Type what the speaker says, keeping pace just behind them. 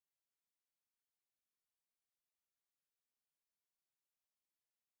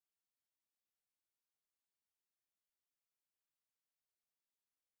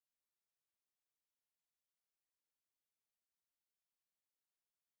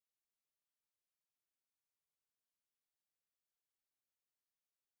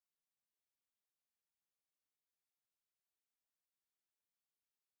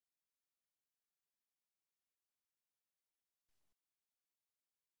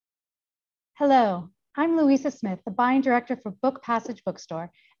Hello, I'm Louisa Smith, the buying director for Book Passage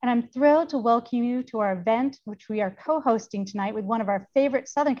Bookstore, and I'm thrilled to welcome you to our event, which we are co-hosting tonight with one of our favorite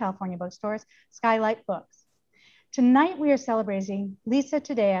Southern California bookstores, Skylight Books. Tonight, we are celebrating Lisa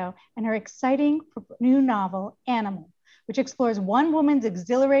Taddeo and her exciting new novel, Animal, which explores one woman's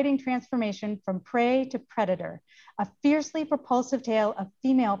exhilarating transformation from prey to predator, a fiercely propulsive tale of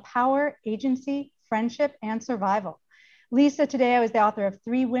female power, agency, friendship, and survival. Lisa Taddeo is the author of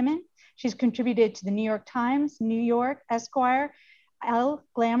 3 Women. She's contributed to the New York Times, New York, Esquire, Elle,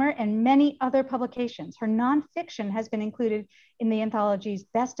 Glamour, and many other publications. Her nonfiction has been included in the anthologies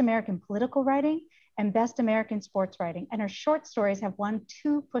Best American Political Writing and Best American Sports Writing, and her short stories have won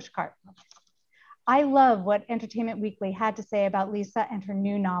 2 Pushcart. I love what Entertainment Weekly had to say about Lisa and her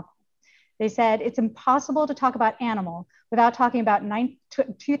new novel. They said, it's impossible to talk about Animal without talking about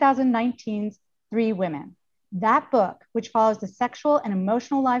 2019's 3 Women. That book, which follows the sexual and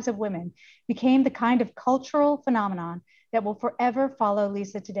emotional lives of women, became the kind of cultural phenomenon that will forever follow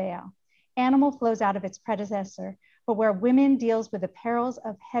Lisa Taddeo. Animal flows out of its predecessor, but where Women deals with the perils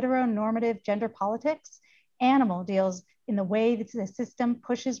of heteronormative gender politics, Animal deals in the way that the system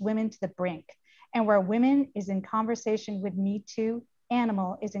pushes women to the brink. And where Women is in conversation with Me Too,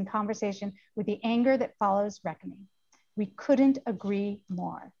 Animal is in conversation with the anger that follows reckoning. We couldn't agree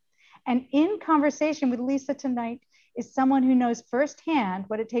more. And in conversation with Lisa tonight is someone who knows firsthand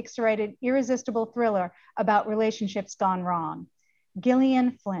what it takes to write an irresistible thriller about relationships gone wrong,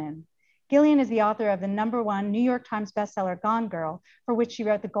 Gillian Flynn. Gillian is the author of the #1 New York Times bestseller, Gone Girl, for which she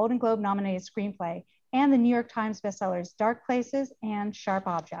wrote the Golden Globe nominated screenplay, and the New York Times bestsellers, Dark Places and Sharp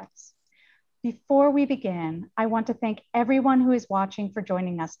Objects. Before we begin, I want to thank everyone who is watching for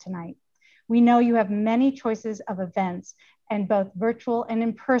joining us tonight. We know you have many choices of events, and both virtual and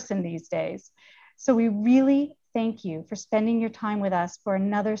in person these days. So we really thank you for spending your time with us for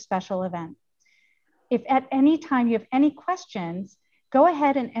another special event. If at any time you have any questions, go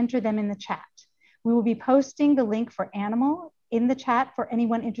ahead and enter them in the chat. We will be posting the link for Animal in the chat for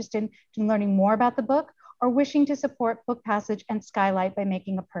anyone interested in learning more about the book or wishing to support Book Passage and Skylight by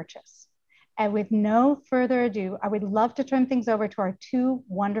making a purchase. And with no further ado, I would love to turn things over to our 2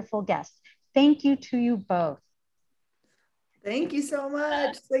 wonderful guests. Thank you to you both. Thank you so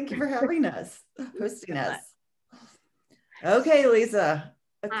much. Thank you for having us, hosting us. Okay, Lisa.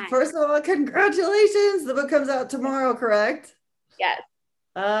 Hi. First of all, congratulations. The book comes out tomorrow, correct? Yes.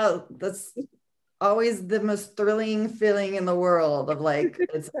 That's always the most thrilling feeling in the world of like,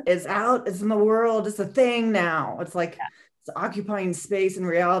 it's out, it's in the world, it's a thing now. It's like, it's occupying space and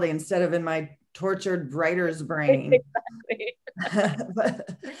reality instead of in my tortured writer's brain. Exactly.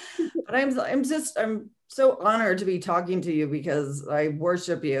 but I'm so honored to be talking to you because I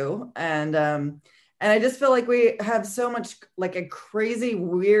worship you, and I just feel like we have so much, like a crazy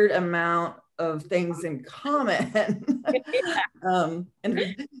weird amount of things in common. And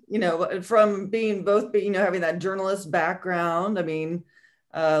from being both, having that journalist background. I mean,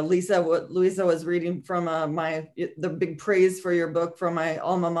 Lisa was reading from the big praise for your book from my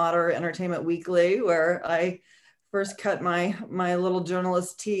alma mater, Entertainment Weekly, where I first cut my little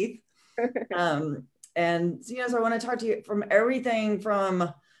journalist teeth. And so I want to talk to you from everything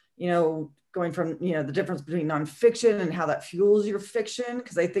from, going from, the difference between nonfiction and how that fuels your fiction,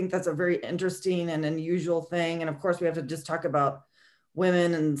 because I think that's a very interesting and unusual thing. And of course, we have to just talk about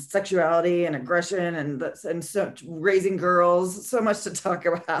women and sexuality and aggression and so raising girls, so much to talk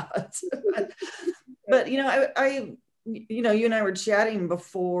about. but I you and I were chatting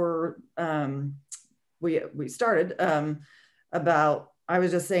before we started about, I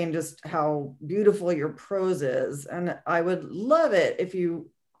was just saying just how beautiful your prose is. And I would love it if you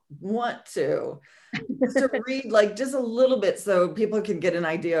want to read like just a little bit so people can get an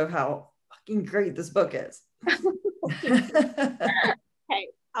idea of how fucking great this book is. Hey,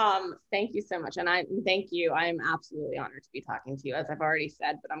 thank you so much. And thank you. I'm absolutely honored to be talking to you, as I've already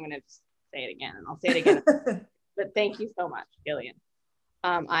said, but I'm going to just say it again, and I'll say it again. But thank you so much, Gillian.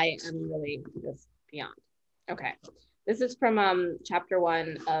 I am really just beyond. Okay. This is from chapter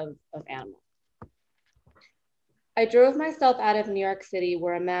 1 of Animal. I drove myself out of New York City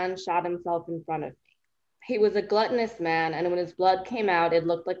where a man shot himself in front of me. He was a gluttonous man, and when his blood came out, it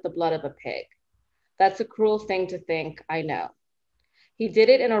looked like the blood of a pig. That's a cruel thing to think, I know. He did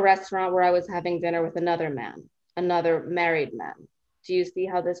it in a restaurant where I was having dinner with another man, another married man. Do you see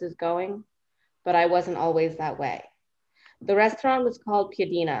how this is going? But I wasn't always that way. The restaurant was called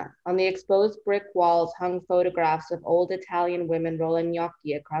Piadina. On the exposed brick walls hung photographs of old Italian women rolling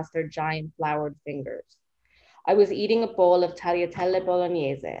gnocchi across their giant floured fingers. I was eating a bowl of tagliatelle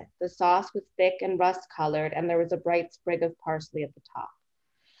bolognese. The sauce was thick and rust-colored, and there was a bright sprig of parsley at the top.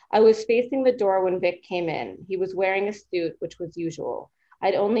 I was facing the door when Vic came in. He was wearing a suit, which was usual.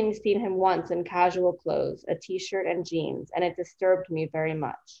 I'd only seen him once in casual clothes, a t-shirt and jeans, and it disturbed me very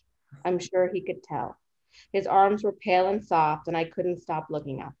much. I'm sure he could tell. His arms were pale and soft, and I couldn't stop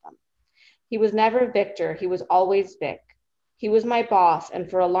looking at them. He was never Victor, he was always Vic. He was my boss, and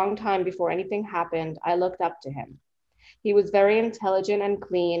for a long time before anything happened, I looked up to him. He was very intelligent and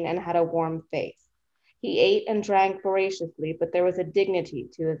clean and had a warm face. He ate and drank voraciously, but there was a dignity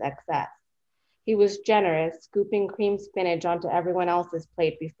to his excess. He was generous, scooping cream spinach onto everyone else's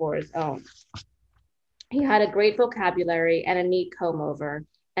plate before his own. He had a great vocabulary and a neat comb-over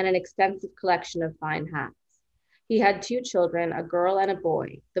and an extensive collection of fine hats. He had 2 children, a girl and a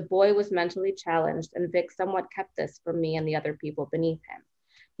boy. The boy was mentally challenged, and Vic somewhat kept this from me and the other people beneath him.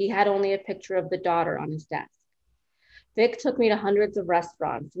 He had only a picture of the daughter on his desk. Vic took me to hundreds of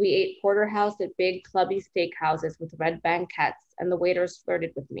restaurants. We ate porterhouse at big, clubby steakhouses with red banquettes, and the waiters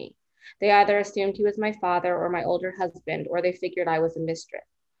flirted with me. They either assumed he was my father or my older husband, or they figured I was a mistress.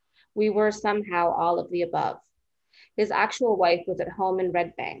 We were somehow all of the above. His actual wife was at home in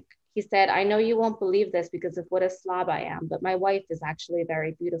Red Bank. He said, I know you won't believe this because of what a slob I am, but my wife is actually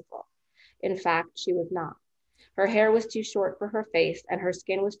very beautiful. In fact, she was not. Her hair was too short for her face, and her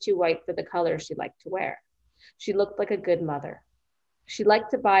skin was too white for the color she liked to wear. She looked like a good mother. She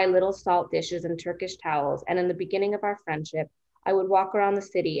liked to buy little salt dishes and Turkish towels, and in the beginning of our friendship, I would walk around the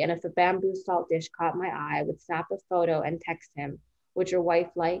city, and if a bamboo salt dish caught my eye, I would snap a photo and text him, would your wife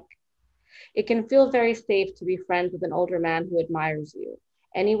like? It can feel very safe to be friends with an older man who admires you.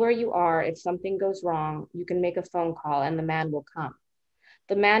 Anywhere you are, if something goes wrong, you can make a phone call and the man will come.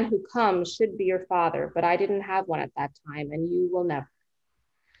 The man who comes should be your father, but I didn't have one at that time, and you will never.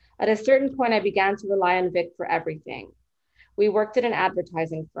 At a certain point, I began to rely on Vic for everything. We worked at an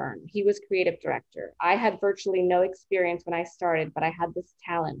advertising firm. He was creative director. I had virtually no experience when I started, but I had this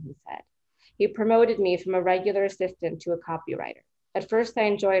talent, he said. He promoted me from a regular assistant to a copywriter. At first, I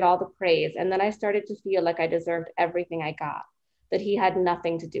enjoyed all the praise, and then I started to feel like I deserved everything I got, that he had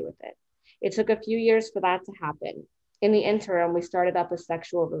nothing to do with it. It took a few years for that to happen. In the interim, we started up a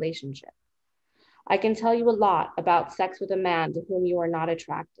sexual relationship. I can tell you a lot about sex with a man to whom you are not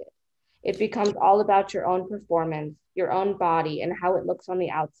attracted. It becomes all about your own performance, your own body, and how it looks on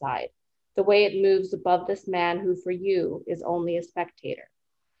the outside, the way it moves above this man who for you is only a spectator.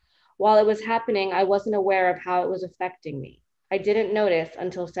 While it was happening, I wasn't aware of how it was affecting me. I didn't notice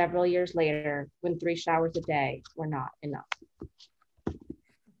until several years later when 3 showers a day were not enough.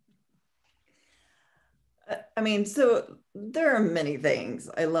 I mean, so there are many things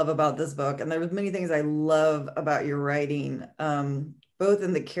I love about this book, and there are many things I love about your writing, both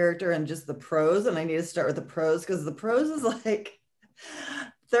in the character and just the prose. And I need to start with the prose because the prose is like,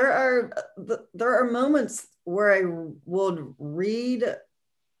 there are moments where I will read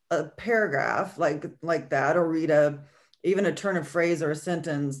a paragraph like that, or read even a turn of phrase or a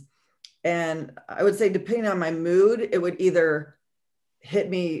sentence, and I would say, depending on my mood, it would either hit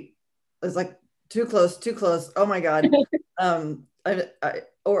me as like too close. Oh my God.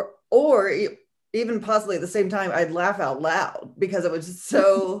 Or even possibly at the same time, I'd laugh out loud because it was just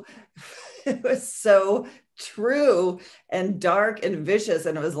so, it was so true and dark and vicious.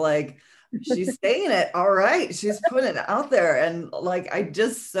 And it was like, she's saying it all right. She's putting it out there. And like, I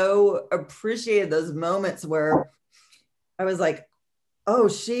just so appreciated those moments where I was like, oh,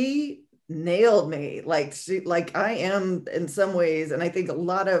 she nailed me. Like I am in some ways. And I think a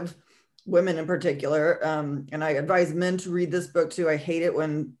lot of women in particular, and I advise men to read this book too. I hate it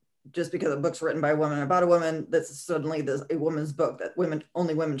when just because a book's written by a woman about a woman, that's suddenly a woman's book that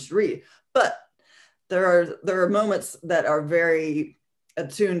only women should read. But there are moments that are very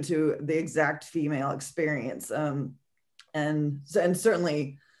attuned to the exact female experience, and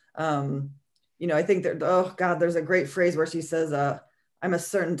certainly, I think that, oh God, there's a great phrase where she says, I'm a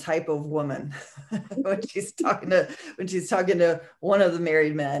certain type of woman when she's talking to one of the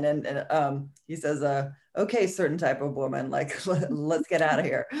married men, and he says, okay, certain type of woman, like let's get out of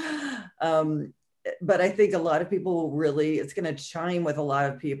here. But I think a lot of people it's going to chime with a lot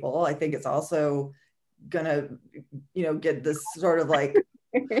of people. I think it's also going to, get this sort of like,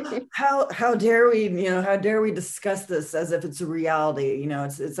 how dare we discuss this as if it's a reality?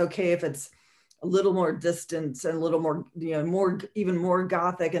 It's okay if it's a little more distant and a little more, even more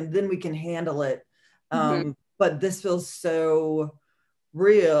gothic, and then we can handle it. But this feels so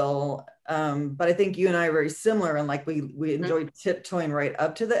real. But I think you and I are very similar, and like we enjoy tiptoeing right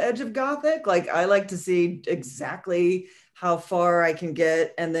up to the edge of gothic. Like I like to see exactly how far I can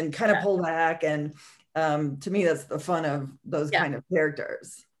get and then kind of pull back. And to me, that's the fun of those kind of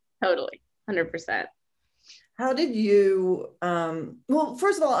characters. Totally. 100%. How did you, well,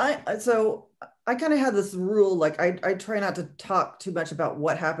 first of all, I kind of had this rule, like I try not to talk too much about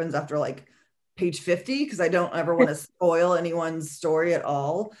what happens after like page 50, because I don't ever want to spoil anyone's story at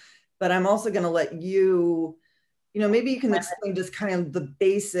all. But I'm also going to let you, maybe you can explain just kind of the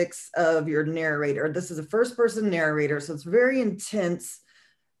basics of your narrator. This is a first person narrator, so it's very intense.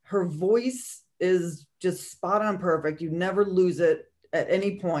 Her voice is just spot on perfect. You never lose it at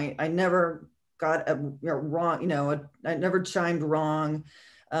any point. I never got wrong, I never chimed wrong.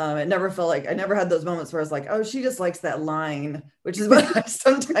 It never felt like, I never had those moments where I was like, oh, she just likes that line, which is what I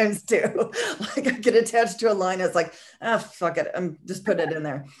sometimes do. Like I get attached to a line. It's like, fuck it. I'm just putting it in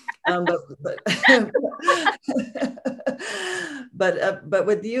there. But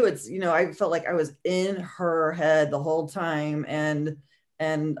with you, it's, I felt like I was in her head the whole time. And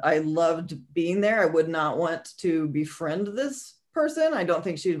I loved being there. I would not want to befriend this person. I don't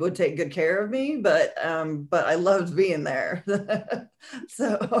think she would take good care of me, but I loved being there.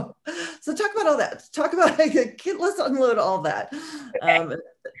 so talk about all that. Talk about, let's unload all that. Okay.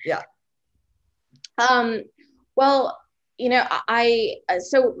 Yeah. Well,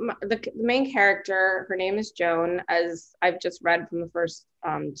 the main character, her name is Joan, as I've just read from the first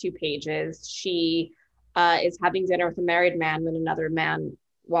 2 pages. She is having dinner with a married man when another man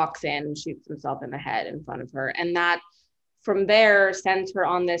walks in and shoots himself in the head in front of her. And that from there sends her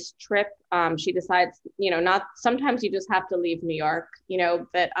on this trip. She decides, sometimes you just have to leave New York,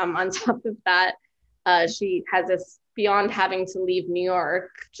 but on top of that, she has this, beyond having to leave New York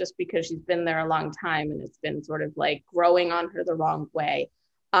just because she's been there a long time and it's been sort of like growing on her the wrong way,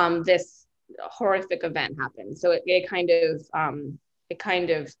 this horrific event happens. So it kind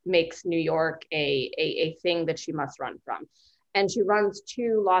of makes New York a thing that she must run from. And she runs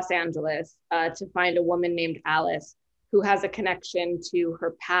to Los Angeles to find a woman named Alice, who has a connection to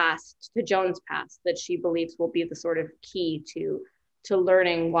her past, to Joan's past, that she believes will be the sort of key to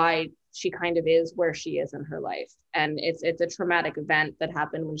learning why she kind of is where she is in her life. And it's a traumatic event that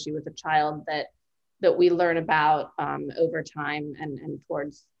happened when she was a child that we learn about over time and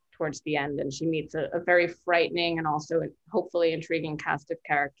towards the end. And she meets a very frightening and also hopefully intriguing cast of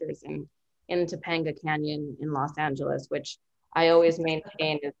characters in Topanga Canyon in Los Angeles, which I always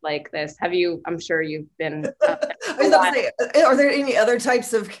maintain is like this. I'm sure you've been. I was about to say, are there any other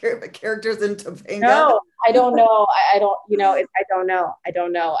types of characters in Topanga? No, I don't know. I don't know. I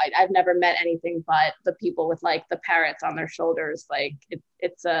don't know. I've never met anything but the people with like the parrots on their shoulders. Like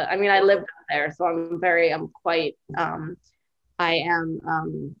I lived there, so I'm very familiar.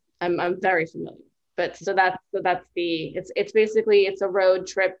 But it's basically, it's a road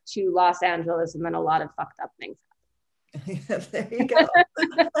trip to Los Angeles and then a lot of fucked up things. There you go.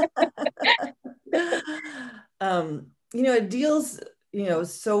 It deals,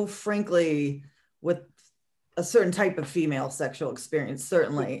 so frankly with a certain type of female sexual experience,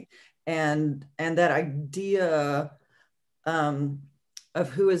 certainly. And that idea of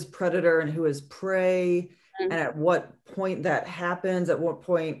who is predator and who is prey, and at what point that happens, at what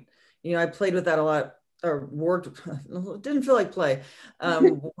point, I played with that a lot, or didn't feel like play,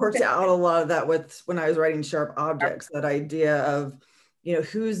 worked out a lot of that when I was writing Sharp Objects, that idea of,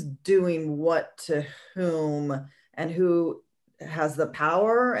 who's doing what to whom and who has the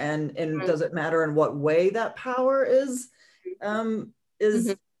power, and does it matter in what way that power is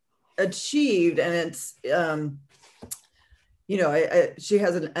achieved. And it's, she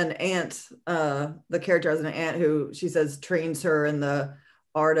has an aunt, the character has an aunt who she says trains her in the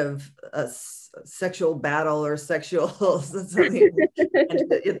art of sexual battle or sexual something.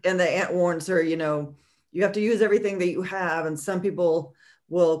 and the aunt warns her, you have to use everything that you have, and some people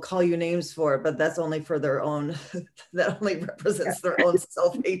will call you names for it, but that's only for their own, that only represents their own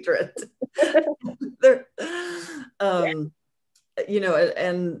self-hatred. And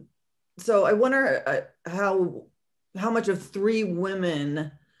so I wonder how much of 3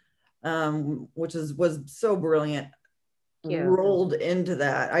 women, which was so brilliant, rolled into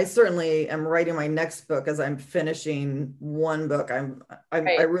that. I certainly am writing my next book as I'm finishing one book.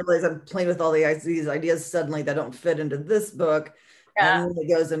 I realize I'm playing with all these ideas suddenly that don't fit into this book, and then it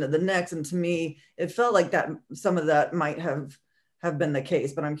goes into the next. And to me, it felt like that some of that might have been the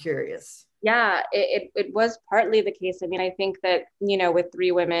case, but I'm curious. Yeah, it was partly the case. I mean, I think that, with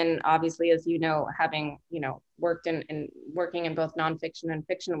 3 women, obviously, as having, working in both nonfiction and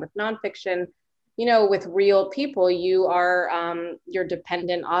fiction. With nonfiction, with real people, you're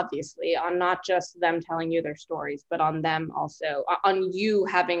dependent, obviously, on not just them telling you their stories, but on them also, on you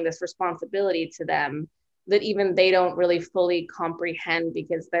having this responsibility to them that even they don't really fully comprehend,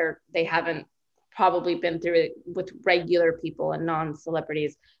 because they haven't probably been through it with regular people and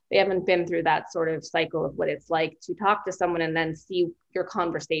non-celebrities. They haven't been through that sort of cycle of what it's like to talk to someone and then see your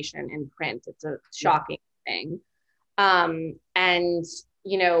conversation in print. It's a shocking thing. And,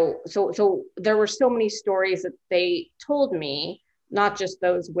 you know, so there were so many stories that they told me, not just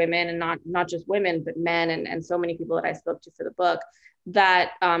those women and not just women, but men and so many people that I spoke to for the book,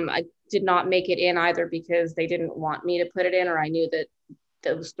 that I did not make it in either because they didn't want me to put it in, or I knew that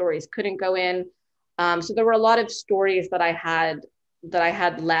those stories couldn't go in. So there were a lot of stories that I had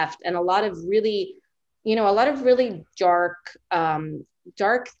left, and a lot of really dark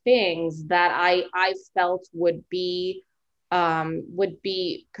things that I felt would be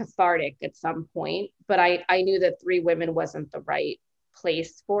cathartic at some point, but I knew that Three Women wasn't the right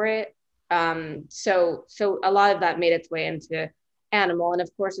place for it. So a lot of that made its way into Animal, and of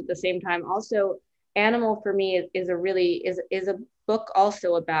course at the same time also Animal for me is a book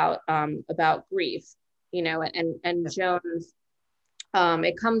also about grief, you know, and Joan's,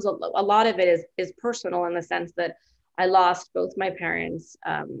 it comes, a lot of it is personal in the sense that I lost both my parents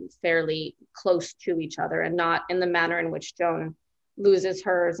fairly close to each other, and not in the manner in which Joan loses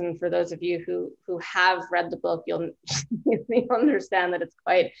hers. And for those of you who have read the book, you'll understand that it's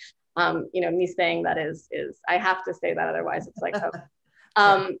quite, you know, me saying that is I have to say that, otherwise it's like,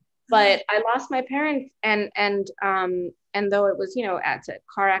 oh. But I lost my parents, and though it was, you know, at a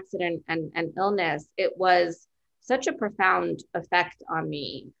car accident and illness, it was such a profound effect on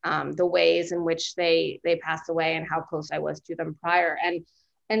me, the ways in which they passed away and how close I was to them prior.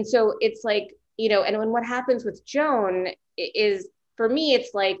 And so it's like, you know, and when what happens with Joan is, for me,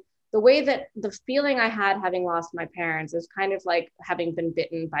 it's like the way that the feeling I had having lost my parents is kind of like having been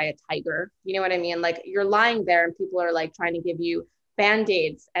bitten by a tiger. You know what I mean? Like you're lying there and people are like trying to give you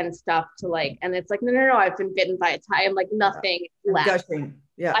Band-Aids and stuff to like, and it's like, no, I've been bitten by a tiger. I'm like, nothing left. Gushing.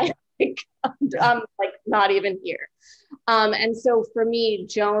 Yeah. I'm like not even here. And so for me,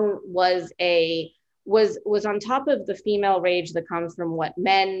 Joan was on top of the female rage that comes from what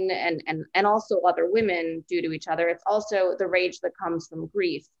men and also other women do to each other. It's also the rage that comes from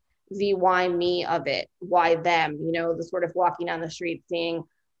grief, the why me of it, why them, you know, the sort of walking down the street seeing,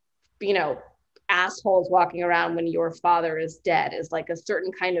 you know, assholes walking around when your father is dead is like a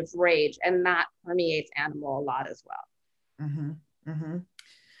certain kind of rage, and that permeates Animal a lot as well. Mm-hmm. Mm-hmm.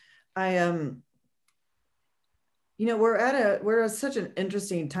 You know, we're at such an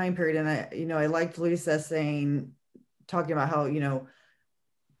interesting time period, and I liked Lisa talking about how, you know,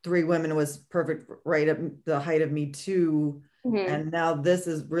 Three Women was perfect right at the height of Me Too, and now this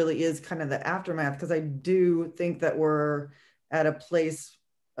really is kind of the aftermath, because I do think that we're at a place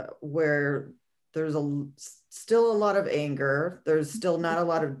where there's still a lot of anger, there's still not a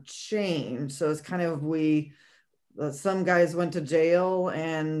lot of change, so it's kind of some guys went to jail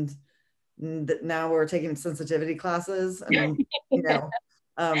and now we're taking sensitivity classes, and you know,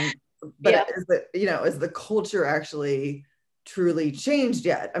 but Yeah. Is the culture actually truly changed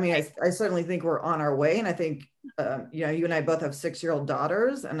yet? I mean, I certainly think we're on our way, and I think you know, you and I both have 6-year-old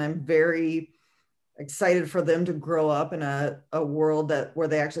daughters, and I'm very excited for them to grow up in a world where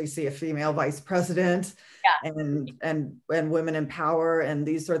they actually see a female vice president, and women in power and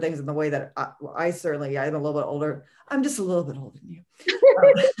these sort of things, in the way that I'm a little bit older. I'm just a little bit older than you.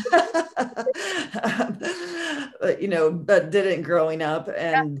 You know, but didn't growing up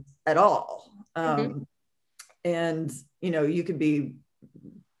and at all. And, you know, you could be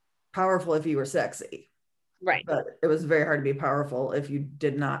powerful if you were sexy. Right. But it was very hard to be powerful if you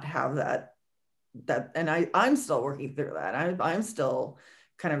did not have that, and I'm still working through that. I'm still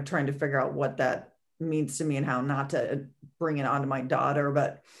kind of trying to figure out what that means to me and how not to bring it onto my daughter.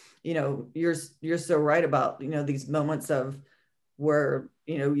 But, you know, you're so right about, you know, these moments of where,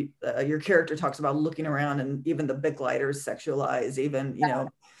 you know, your character talks about looking around, and even the big lighters sexualize, even, you know,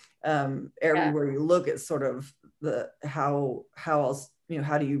 everywhere you look, it's sort of how else, you know,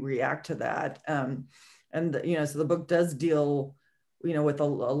 how do you react to that? And, you know, so the book does deal, you know, with a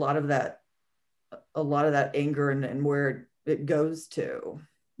lot of that anger and where it goes to.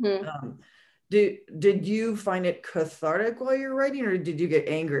 Did you find it cathartic while you're writing, or did you get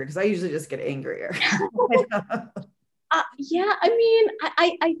angry? Because I usually just get angrier. Yeah, I mean,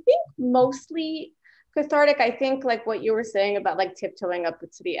 I think mostly cathartic. I think like what you were saying about like tiptoeing up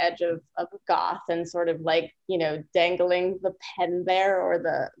to the edge of goth and sort of like, you know, dangling the pen there, or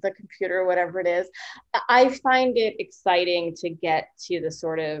the computer, or whatever it is. I find it exciting to get to the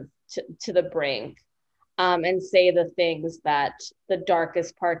sort of to the brink. and say the things that the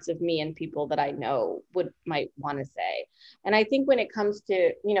darkest parts of me and people that I know might want to say. And I think when it comes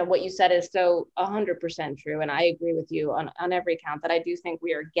to, what you said is so 100% true. And I agree with you on every count that I do think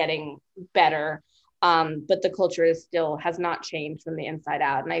we are getting better. But the culture has not changed from the inside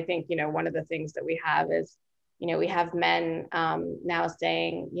out. And I think, one of the things that we have is, we have men now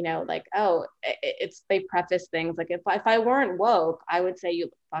saying, like, oh, they preface things like, if I weren't woke, I would say you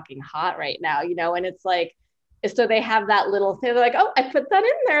look fucking hot right now, and it's like, so they have that little thing. They're like, oh, I put that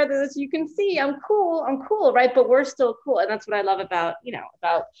in there that you can see I'm cool, right? But we're still cool. And that's what I love about,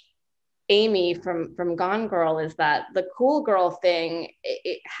 about Amy from Gone Girl, is that the cool girl thing,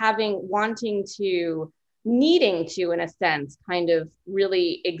 needing to, in a sense, kind of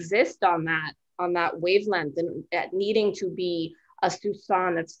really exist on that wavelength, and needing to be a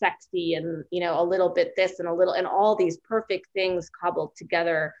Susan that's sexy and, a little bit this and a little, and all these perfect things cobbled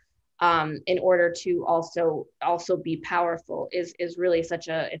together in order to also be powerful is really it's such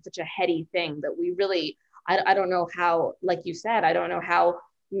a heady thing that we really, I don't know how, like you said, I don't know how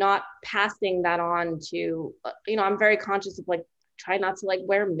not passing that on to, I'm very conscious of like, try not to like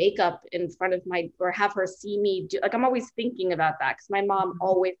wear makeup in front of or have her see me do, like, I'm always thinking about that because my mom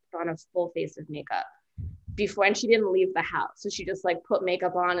always put on a full face of makeup before, and she didn't leave the house. So she just like put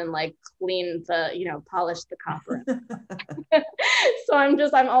makeup on and like clean polish the copper. So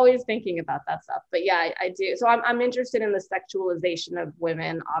I'm always thinking about that stuff. But yeah, I do. So I'm interested in the sexualization of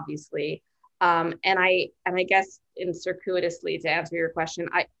women, obviously. And I guess circuitously to answer your question,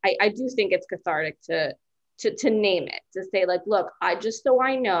 I do think it's cathartic to name it, to say like, look, just so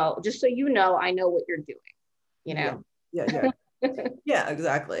you know, I know what you're doing, Yeah. Yeah,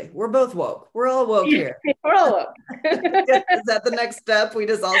 exactly. We're both woke. We're all woke here. We're all woke. Is that the next step? We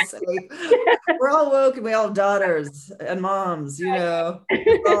just all say, we're all woke and we all have daughters and moms,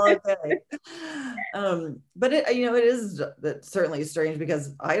 it's all okay. But it's certainly strange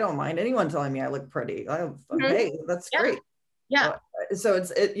because I don't mind anyone telling me I look pretty. Hey, that's great. Yeah. So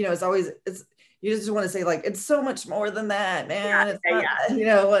it's always, you just want to say like, it's so much more than that, man.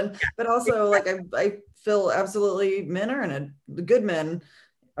 But also like, I feel absolutely the good men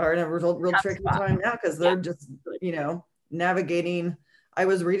are in a real tricky time now because they're just, navigating. I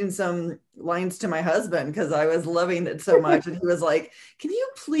was reading some lines to my husband because I was loving it so much. And he was like, can you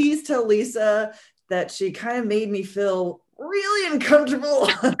please tell Lisa that she kind of made me feel really uncomfortable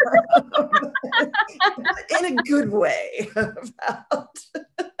in a good way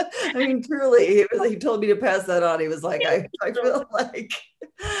I mean, truly, he told me to pass that on. He was like, I feel like,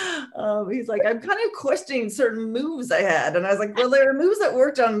 he's like, I'm kind of questioning certain moves I had. And I was like, well, there are moves that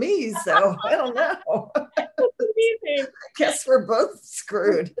worked on me. So I don't know. That's amazing. I guess we're both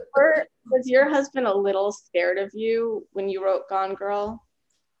screwed. Was your husband a little scared of you when you wrote Gone Girl?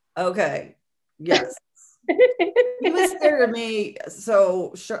 Okay. Yes. He was scared of me.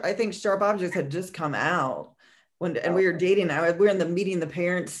 So I think Sharp Objects had just come out and we were dating. We were in the meeting the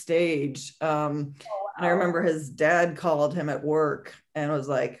parents stage. And I remember his dad called him at work and was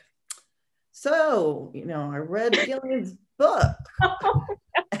like, so, I read Gillian's book.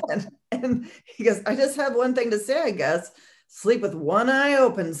 And he goes, I just have one thing to say, I guess. Sleep with one eye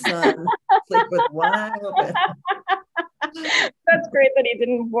open, son. Sleep with one eye open. That's great that he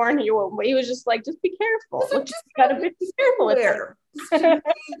didn't warn you. He was just like, just be careful. Just gotta be careful with it.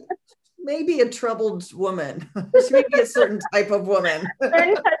 Maybe a troubled woman. She may be a certain type of woman.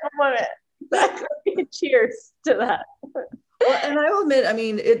 Certain type of woman. Exactly. Cheers to that. Well, and I will admit, I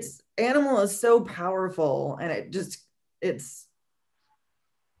mean, Animal is so powerful, and it's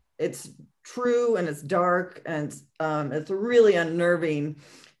true and it's dark and it's really unnerving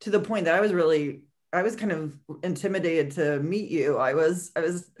to the point that I was kind of intimidated to meet you. I was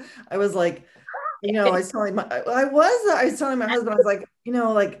like, I was telling my husband, I was like,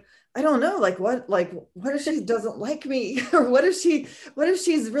 like, I don't know, like what if she doesn't like me, or what if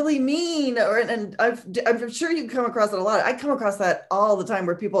she's really mean, and I'm sure you come across it a lot. I come across that all the time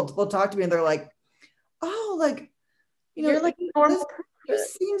where people will talk to me and they're like, oh, like, you're like, you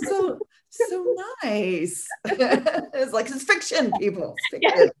seem so nice. It's like, it's fiction, people. It's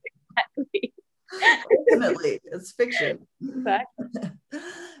fiction. Yeah, exactly. Ultimately, it's fiction. Exactly.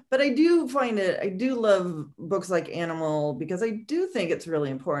 But I do love books like Animal because I do think it's really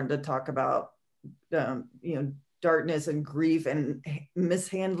important to talk about, darkness and grief and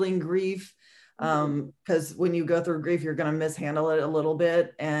mishandling grief. Because when you go through grief, you're going to mishandle it a little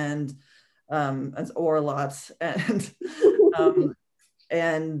bit or lots. And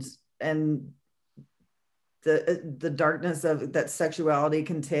the darkness of that sexuality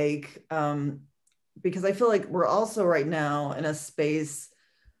can take, because I feel like we're also right now in a space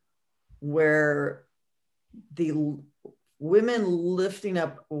where the women lifting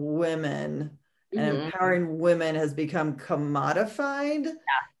up women and empowering women has become commodified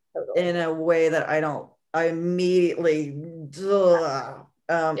in a way that I immediately,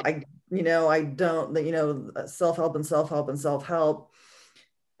 I don't, self-help and self-help and self-help.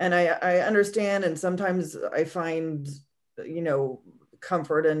 And I understand, and sometimes I find,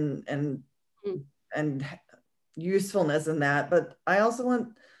 comfort and usefulness in that, but I also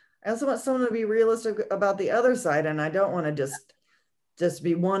want someone to be realistic about the other side, and I don't want to just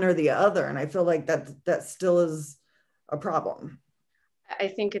be one or the other. And I feel like that still is a problem. I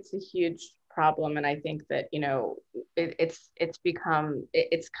think it's a huge problem, and I think that it's become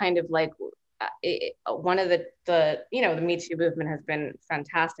it's kind of like one of the Me Too movement has been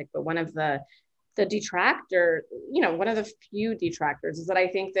fantastic, but one of the detractor, one of the few detractors is that I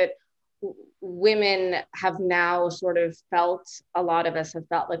think that women have now sort of felt, a lot of us have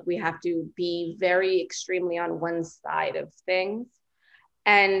felt like we have to be very extremely on one side of things.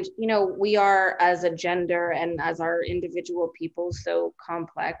 And, we are, as a gender and as our individual people, so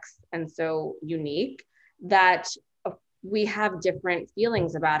complex and so unique that we have different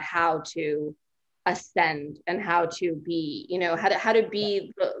feelings about how to ascend and how to be, how to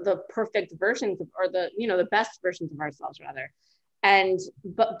be the perfect versions of, or the best versions of ourselves rather. And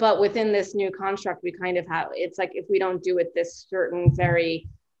but within this new construct, we kind of have, it's like, if we don't do it this certain very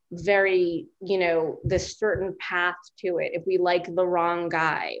this certain path to it, if we like the wrong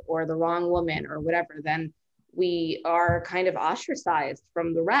guy or the wrong woman or whatever, then we are kind of ostracized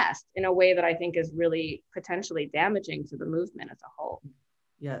from the rest in a way that I think is really potentially damaging to the movement as a whole.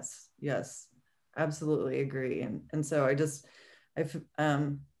 Yes, absolutely agree. And so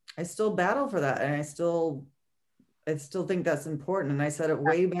I still battle for that, and I still think that's important. And I said it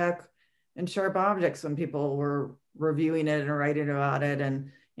way back in Sharp Objects when people were reviewing it and writing about it.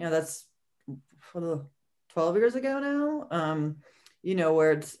 And, that's 12 years ago now,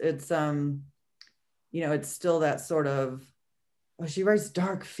 where it's still that sort of, well, she writes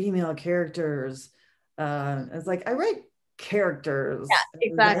dark female characters. It's like, I write characters. Yeah,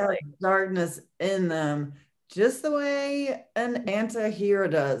 exactly. Darkness in them, just the way an anti-hero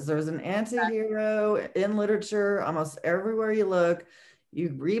does. There's an anti-hero in literature almost everywhere you look.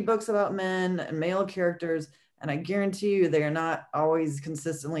 You read books about men and male characters, and I guarantee you they are not always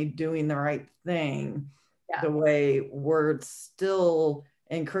consistently doing the right thing the way we're still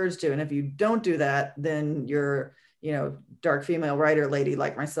encouraged to. And if you don't do that, then you're, dark female writer lady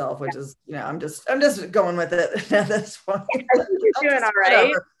like myself, which is, I'm just going with it at this point. I think you're doing all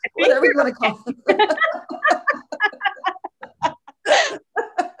right. Whatever you want to call it.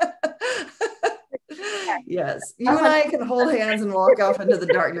 Yes, you and I can hold hands and walk off into the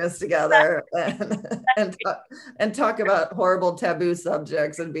darkness together and talk about horrible taboo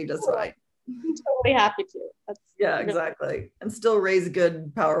subjects and be just fine. I'm totally happy to. Exactly. And still raise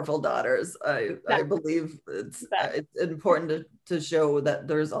good, powerful daughters. I believe it's important to show that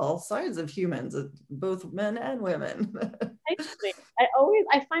there's all sides of humans, both men and women. I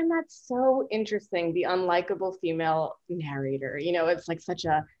find that so interesting, the unlikable female narrator.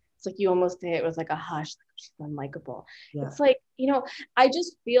 It's like you almost say it was like a hush, she's unlikable. Yeah. It's like, I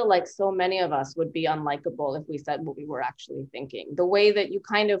just feel like so many of us would be unlikable if we said what we were actually thinking. The way that you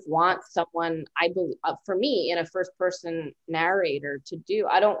kind of want someone, I believe, for me, in a first person narrator to do,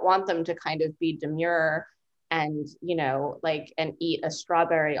 I don't want them to kind of be demure and, and eat a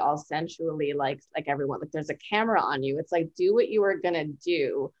strawberry all sensually, like everyone, like there's a camera on you. It's like, do what you were going to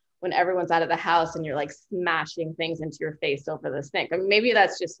do when everyone's out of the house and you're like smashing things into your face over the sink. I mean, maybe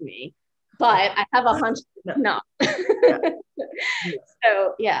that's just me, but I have a hunch. No.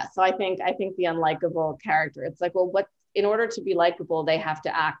 So I think the unlikable character, it's like, well, in order to be likable, they have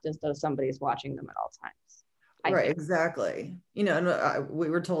to act as though somebody's watching them at all times. Right, exactly. And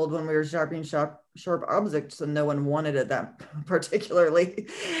we were told when we were sharpening sharp objects, and no one wanted it that particularly.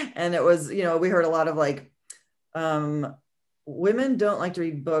 And it was, we heard a lot of like, women don't like to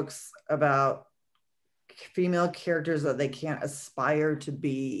read books about female characters that they can't aspire to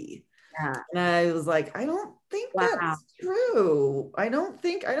be. Yeah. And I was like, I don't think that's true. I don't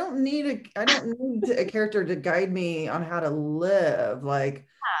need a character to guide me on how to live. Like,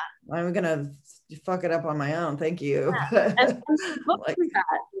 I'm gonna fuck it up on my own. Thank you. Yeah. And books like,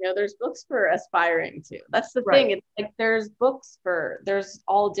 that, there's books for aspiring to. That's the thing. It's like there's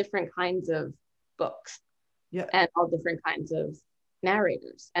all different kinds of books. Yeah. And all different kinds of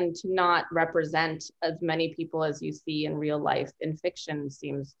narrators, and to not represent as many people as you see in real life in fiction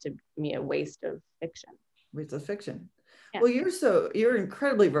seems to me a waste of fiction. Yeah. Well, you're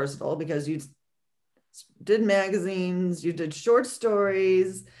incredibly versatile because you did magazines, you did short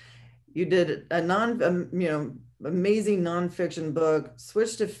stories, you did a amazing nonfiction book,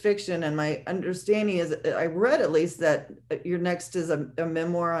 switched to fiction, and my understanding is, I read at least that your next is a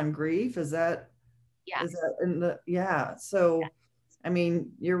memoir on grief. Is that in the, yeah. So, I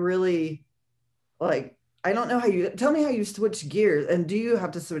mean, you're really like, I don't know how you, tell me how you switch gears, and do you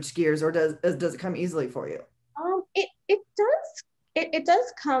have to switch gears, or does it come easily for you? It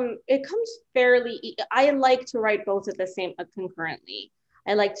does come, it comes fairly, I like to write both at the same, concurrently.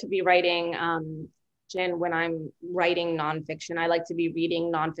 I like to be writing, Jen, when I'm writing nonfiction. I like to be reading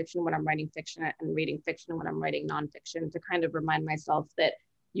nonfiction when I'm writing fiction, and reading fiction when I'm writing nonfiction, to kind of remind myself that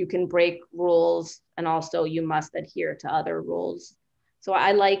you can break rules and also you must adhere to other rules. So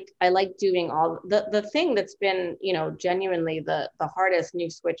I like doing all the thing that's been, you know, genuinely the hardest new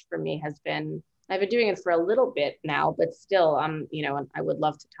switch for me has been, I've been doing it for a little bit now, but still, you know, I would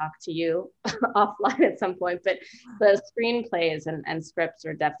love to talk to you offline at some point, but the screenplays and scripts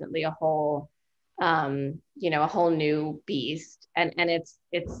are definitely a whole, you know, a whole new beast. And it's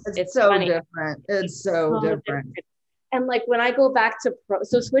so funny. different. It's so different. And like when I go back to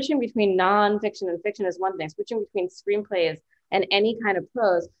so switching between nonfiction and fiction is one thing, switching between screenplays and any kind of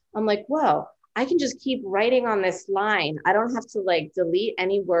prose, I'm like, whoa, I can just keep writing on this line. I don't have to like delete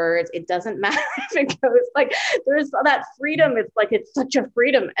any words. It doesn't matter if it goes, like, there's that freedom. It's like, it's such a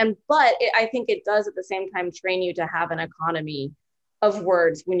freedom. But I think it does at the same time train you to have an economy of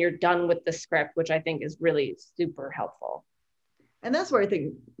words when you're done with the script, which I think is really super helpful. And that's where I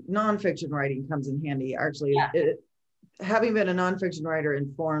think nonfiction writing comes in handy. Actually, having been a nonfiction writer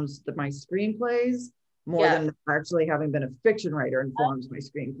informs my screenplays more than actually having been a fiction writer informs my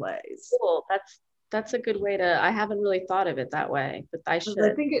screenplays. Cool. That's a good way to, I haven't really thought of it that way, but I should.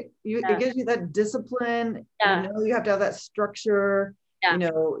 I think it gives you that discipline. You know, you have to have that structure. You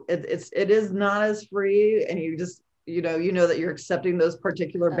know, it is not as free, and you just, you know that you're accepting those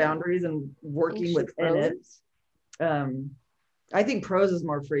particular boundaries and working within it. I think prose is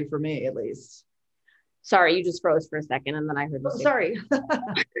more free for me, at least. Sorry, you just froze for a second, and then I heard. Sorry.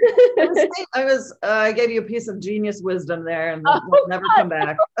 I gave you a piece of genius wisdom there, and we'll never come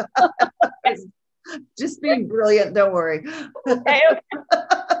back. Just being brilliant. Don't worry. Okay.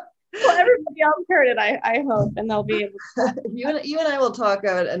 Well, everybody else heard it, I hope, and they'll be able to. You and I will talk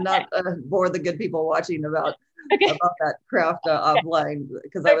and not bore the good people watching about that craft offline,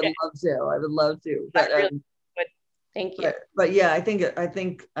 because I would love to. I would love to. But thank you. But yeah, I think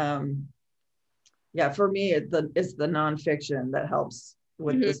yeah, for me, it's the nonfiction that helps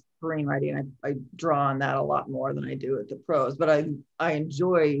with the screenwriting. I draw on that a lot more than I do with the prose, but I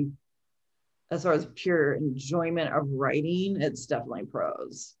enjoy, as far as pure enjoyment of writing, it's definitely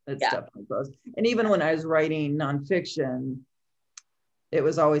prose. It's definitely prose. And even when I was writing nonfiction, it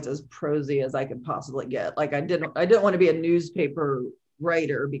was always as prosy as I could possibly get. Like I didn't want to be a newspaper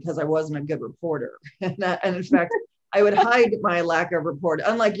writer because I wasn't a good reporter. And in fact, I would hide my lack of report.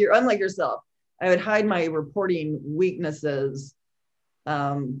 Unlike yourself, I would hide my reporting weaknesses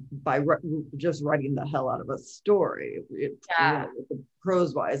by just writing the hell out of a story,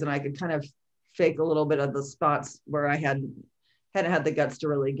 prose wise, and I could kind of fake a little bit of the spots where I hadn't had the guts to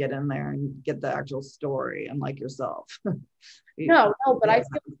really get in there and get the actual story. Unlike yourself. No, but I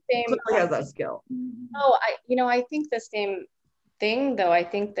feel the same. Clearly has that skill. No, I think the same thing though. I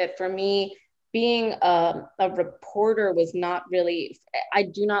think that for me, being a reporter was not really, I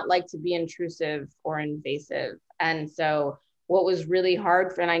do not like to be intrusive or invasive. And so what was really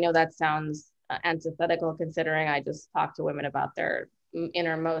hard and I know that sounds antithetical considering I just talk to women about their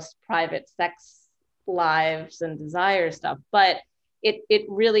innermost private sex lives and desire stuff, but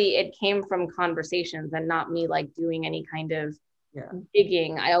it came from conversations and not me like doing any kind of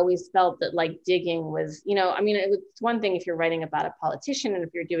digging. I always felt that like digging was, I mean, it's one thing if you're writing about a politician and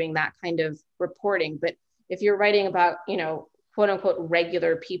if you're doing that kind of reporting, but if you're writing about, quote unquote,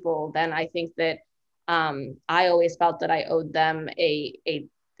 regular people, then I think that I always felt that I owed them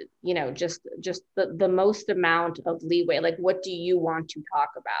just the most amount of leeway. Like, what do you want to talk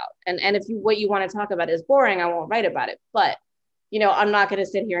about? And if what you want to talk about is boring, I won't write about it. But I'm not going to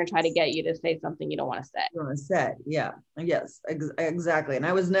sit here and try to get you to say something you don't want to say. You want to say, yeah, yes, exactly. And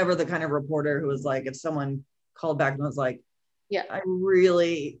I was never the kind of reporter who was like, if someone called back and was like, yeah, I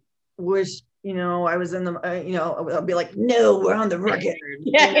really wish, I was in the, I'll be like, no, we're on the record.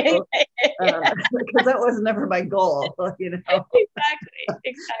 Because that was never my goal, Exactly.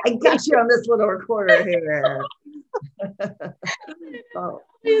 I got you on this little recorder here.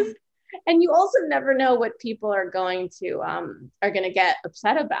 And you also never know what people are going to get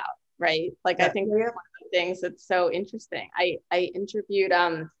upset about, right? Like, I think one of the things that's so interesting. I interviewed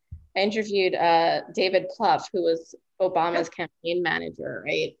David Plouffe, who was Obama's campaign manager,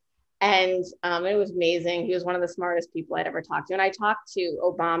 right? And it was amazing. He was one of the smartest people I'd ever talked to. And I talked to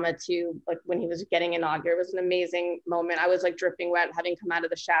Obama too, like when he was getting inaugurated. It was an amazing moment. I was like dripping wet, having come out of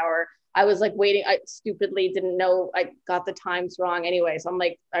the shower. I was like waiting. I stupidly didn't know, I got the times wrong anyway. So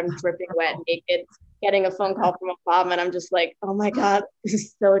I'm dripping wet, naked, getting a phone call from Obama. And I'm just like, oh my God, this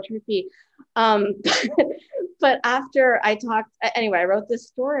is so trippy. But after I talked, anyway, I wrote this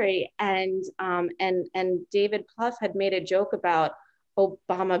story, and David Plouffe had made a joke about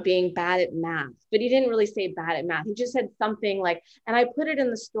Obama being bad at math, but he didn't really say bad at math. He just said something like, and I put it in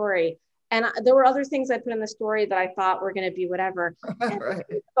the story. And there were other things I put in the story that I thought were going to be whatever. Right.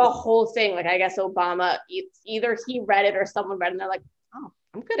 The whole thing, like, I guess Obama, either he read it or someone read it, and they're like, oh,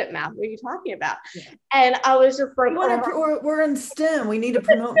 I'm good at math. What are you talking about? Yeah. And I was just like, we're in STEM. We need to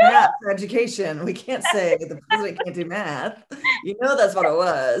promote math for education. We can't say the president can't do math. You know, that's what it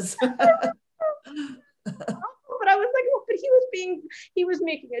was. But I was like, well, but he was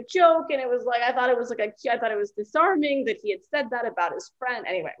making a joke, and it was like, I thought it was disarming that he had said that about his friend.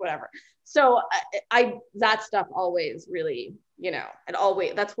 Anyway, whatever. So that stuff always really,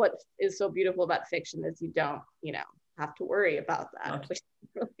 that's what is so beautiful about fiction, is you don't, have to worry about that, which is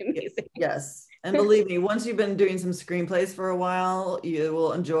really amazing. Yes. And believe me, once you've been doing some screenplays for a while, you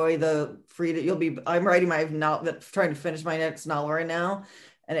will enjoy the freedom. I'm writing my novel, trying to finish my next novel right now.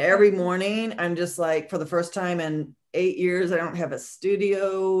 And every morning I'm just like, for the first time in 8 years, I don't have a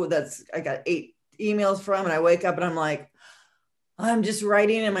studio I got 8 emails from, and I wake up and I'm like, I'm just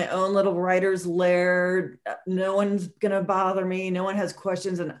writing in my own little writer's lair. No one's going to bother me. No one has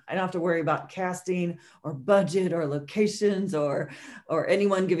questions, and I don't have to worry about casting or budget or locations or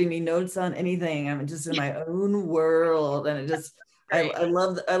anyone giving me notes on anything. I'm just in my own world. And it just, I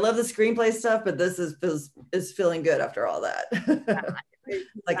love the screenplay stuff, but this is feeling good after all that.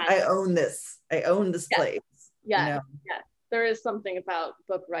 Like, I own this place. Yeah. There is something about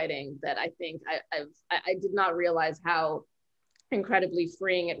book writing that I think I did not realize how incredibly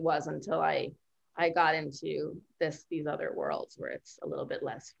freeing it was until I got into these other worlds where it's a little bit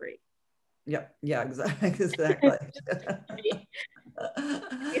less free. Yeah, exactly.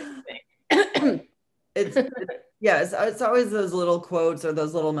 It's always those little quotes or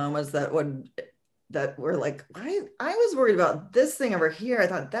those little moments that were like, I was worried about this thing over here. I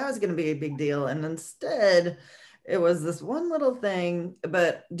thought that was going to be a big deal, and instead it was this one little thing.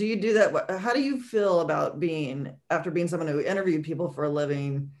 But do you do that? How do you feel about after being someone who interviewed people for a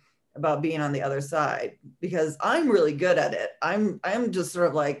living, about being on the other side? Because I'm really good at it. I'm just sort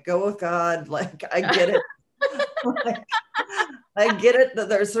of like, go with God. Like, I get it. I get it that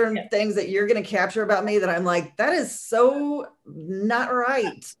there's certain things that you're going to capture about me that I'm like, that is so not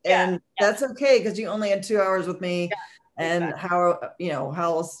right. And that's okay, because you only had 2 hours with me. And exactly. How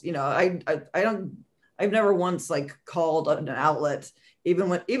else, I've never once like called an outlet, even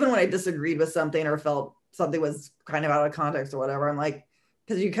when I disagreed with something or felt something was kind of out of context or whatever. I'm like,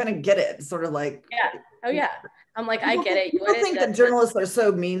 because you kind of get it. It's sort of like, I'm like, I get it. People think that journalists are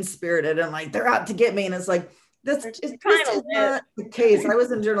so mean-spirited and like they're out to get me, and it's like, this is not the case. I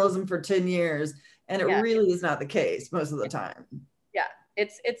was in journalism for 10 years, and it really is not the case most of the time. Yeah,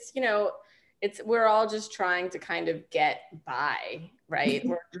 it's we're all just trying to kind of get by, right?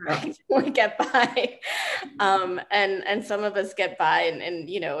 We're trying to get by, and some of us get by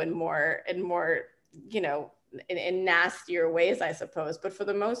in more in nastier ways, I suppose. But for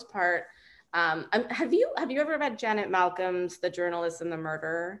the most part, have you ever read Janet Malcolm's The Journalist and the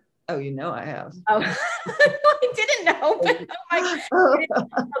Murderer? Oh, I have. Oh, I didn't know. But, oh my God.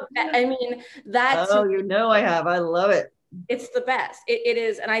 I mean, that's. Oh, I have. I love it. It's the best. It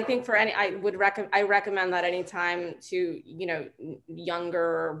is, and I think I recommend that anytime to younger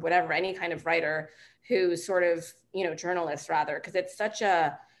or whatever, any kind of writer who's sort of journalist rather, because it's such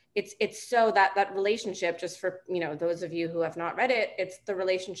a. It's so that relationship, just for those of you who have not read it, it's the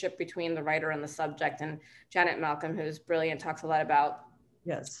relationship between the writer and the subject. And Janet Malcolm, who's brilliant, talks a lot about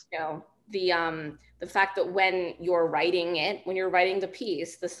the fact that when you're writing the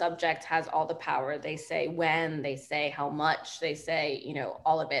piece, the subject has all the power. They say when, they say how much, they say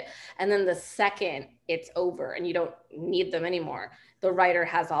all of it, and then the second it's over and you don't need them anymore, the writer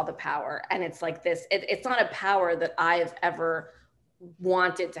has all the power. And it's like this. It's not a power that I've ever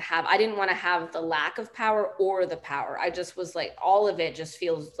wanted to have. I didn't want to have the lack of power or the power. I just was like, all of it just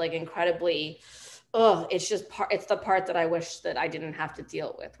feels like incredibly, it's the part that I wish that I didn't have to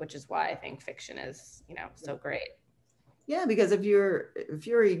deal with, which is why I think fiction is, so great. Yeah, because if you're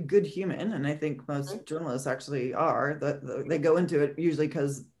a good human, and I think most journalists actually are, they go into it usually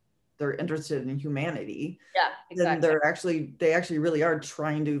because they're interested in humanity. Yeah, exactly. Then they actually really are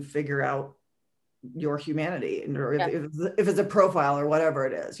trying to figure out your humanity, and or if it's a profile or whatever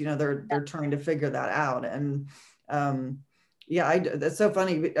it is, they're trying to figure that out. And that's so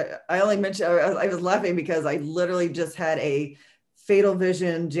funny. I only mentioned, I was laughing because I literally just had a Fatal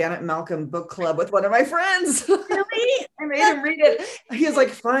Vision Janet Malcolm book club with one of my friends. Really? I made him read it. He was like,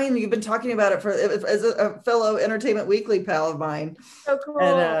 fine, you've been talking about it as a fellow Entertainment Weekly pal of mine. So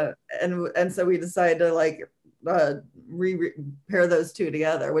cool. And so we decided to like pair those two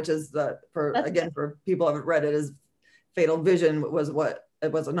together, which is for people who haven't read it, is Fatal Vision it was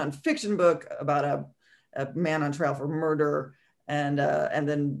a nonfiction book about a man on trial for murder. And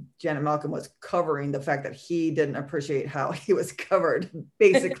then Janet Malcolm was covering the fact that he didn't appreciate how he was covered.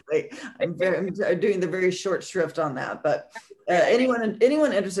 Basically, I'm doing the very short shrift on that. But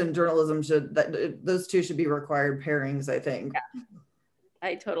anyone interested in journalism those two should be required pairings, I think. Yeah,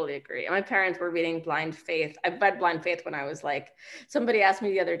 I totally agree. My parents were reading Blind Faith. I read Blind Faith when I was like, somebody asked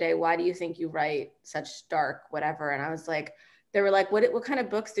me the other day, why do you think you write such dark whatever? And I was like, they were like, what kind of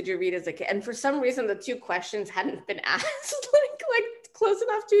books did you read as a kid? And for some reason, the two questions hadn't been asked like close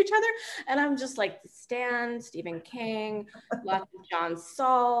enough to each other. And I'm just like, The Stand, Stephen King, lots of John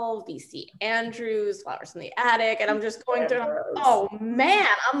Saul, V.C. Andrews, Flowers in the Attic. And I'm just going through, oh man,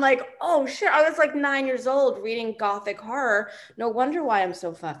 I'm like, oh shit. I was like 9 years old reading Gothic horror. No wonder why I'm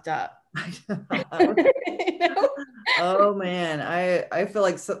so fucked up. Oh man, I feel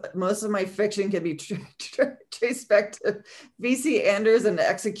like most of my fiction can be traced back to V.C. Andrews and the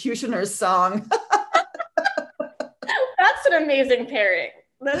Executioner's Song. That's an amazing pairing.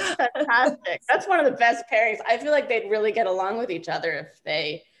 That's fantastic. That's one of the best pairings. I feel like they'd really get along with each other if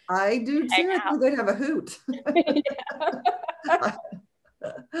they. I do too. I think they'd have a hoot.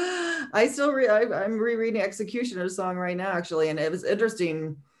 I still I'm rereading Executioner's Song right now, actually, and it was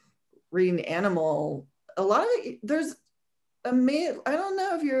interesting reading Animal. A lot of there's I don't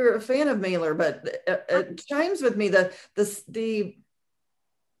know if you're a fan of Mailer, but it chimes with me that the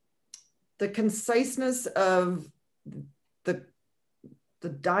conciseness of the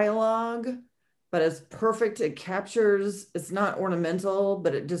dialogue, but it's perfect. It captures, it's not ornamental,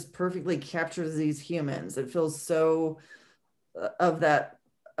 but it just perfectly captures these humans. It feels so of that.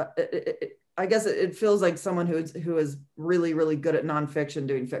 I guess it feels like someone who is really, really good at nonfiction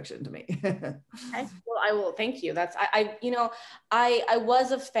doing fiction to me. Okay. Well, I will. Thank you. That's, I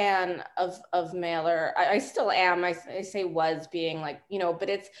was a fan of Mailer. I still am. I say was being like, but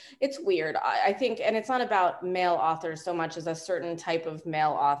it's weird. I think, and it's not about male authors so much as a certain type of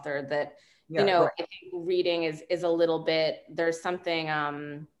male author that, right. I think reading is a little bit, there's something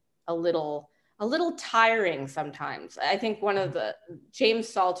a little tiring sometimes. I think one of James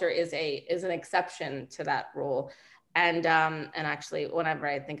Salter is an exception to that rule. And actually, whenever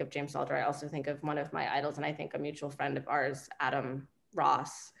I think of James Salter, I also think of one of my idols, and I think a mutual friend of ours, Adam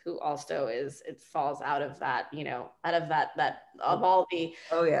Ross, who also it falls out of that, out of that of all the.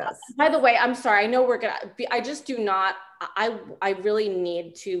 Oh yes. By the way, I'm sorry. I know I just do not. I really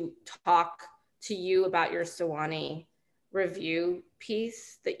need to talk to you about your Sewanee review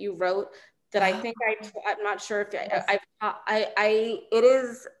piece that you wrote. That I think I'm not sure if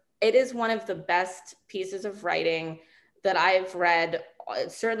it is one of the best pieces of writing that I've read,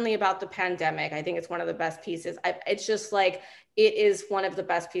 certainly about the pandemic. I think it's one of the best pieces. It's just like, it is one of the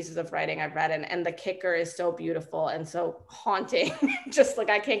best pieces of writing I've read. And the kicker is so beautiful and so haunting, just like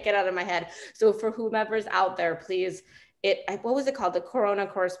I can't get out of my head. So for whomever's out there, please, what was it called? The Corona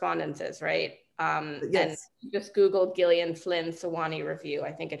Correspondences, right? Yes. And just Google Gillian Flynn Sewanee review.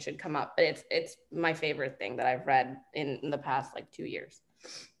 I think it should come up, but it's my favorite thing that I've read in the past like 2 years.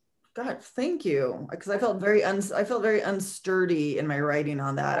 God, thank you. Because I felt very unsturdy in my writing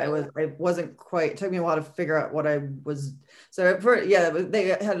on that. I wasn't quite, it took me a while to figure out what I was. So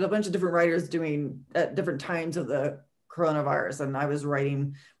they had a bunch of different writers doing at different times of the coronavirus. And I was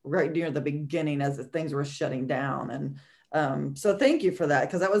writing right near the beginning as things were shutting down. And so thank you for that,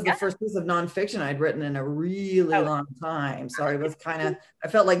 because that was the first piece of nonfiction I'd written in a really long time. So I was I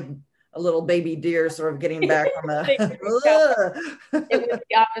felt like a little baby deer sort of getting back on the. It was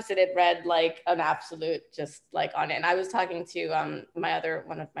the opposite. It read like an absolute, just like on it. And I was talking to one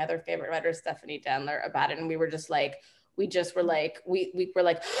of my other favorite writers, Stephanie Dandler, about it, and we were just like, we were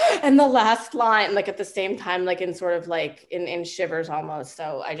like, and the last line, like at the same time, like in sort of like in shivers almost.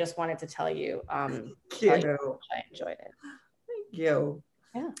 So I just wanted to tell you, I enjoyed it. Thank you.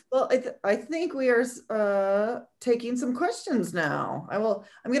 Yeah. Well, I think we are taking some questions now. I'm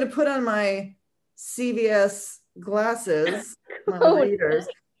going to put on my CVS glasses, my readers,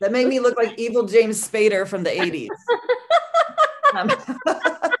 that make me look like evil James Spader from the 80s.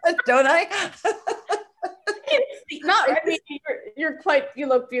 Don't I? It's the Not, I mean, you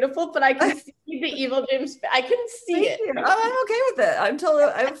look beautiful, but I can see the evil James. I can see it. I'm okay with it.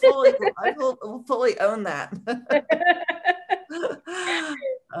 I fully own that.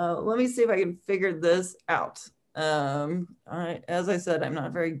 Let me see if I can figure this out. As I said, I'm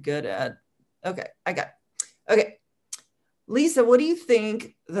not very good at, okay, I got it. Okay. Lisa, what do you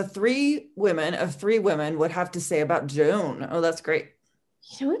think the three women would have to say about Joan? Oh, that's great.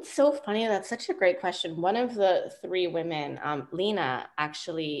 You know, it's so funny. That's such a great question. One of the three women, Lena,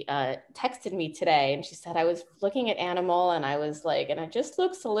 actually texted me today, and she said, I was looking at Animal and I was like, and it just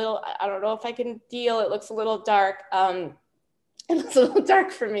looks a little, I don't know if I can deal. It looks a little dark. It looks a little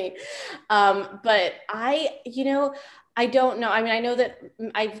dark for me. But I don't know. I mean, I know that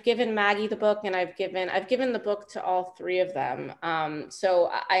I've given Maggie the book, and I've given the book to all three of them. So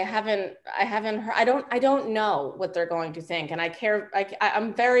I haven't heard, I don't know what they're going to think. And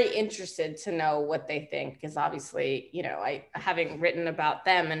I'm very interested to know what they think, because obviously, having written about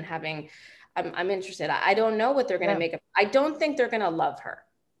them and I'm interested. I don't know what they're going to make of. I don't think they're going to love her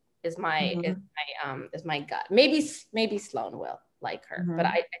is my gut. Maybe Sloane will like her, but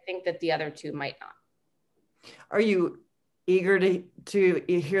I think that the other two might not. Are you eager to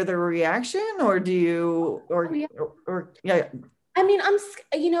hear their reaction, or do you, or yeah? I mean,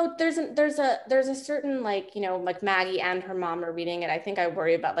 there's a certain, like Maggie and her mom are reading it. I think I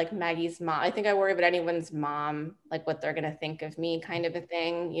worry about like Maggie's mom. I think I worry about anyone's mom, like what they're gonna think of me, kind of a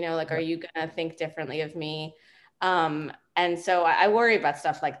thing. Like, are you gonna think differently of me? And so I worry about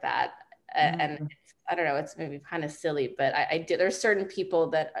stuff like that. And I don't know, it's maybe kind of silly, but there's certain people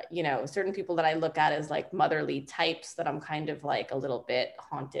that I look at as like motherly types that I'm kind of like a little bit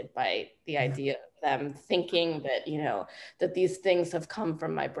haunted by the idea of them thinking that, that these things have come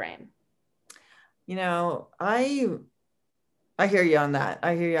from my brain. I hear you on that.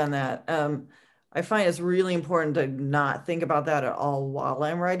 I find it's really important to not think about that at all while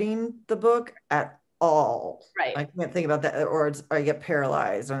I'm writing the book at all. Right. I can't think about that, or I get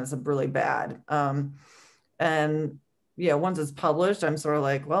paralyzed and it's really bad. And once it's published, I'm sort of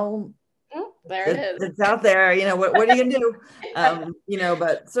like, well, there it is. It's out there. What are you gonna do?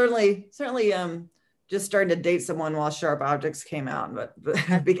 But certainly, just starting to date someone while Sharp Objects came out, but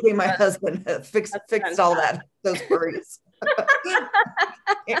became my husband. Fixed all that, those furries.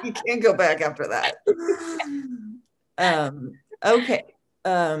 You can't go back after that. Okay.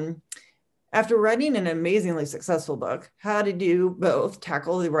 After writing an amazingly successful book, how did you both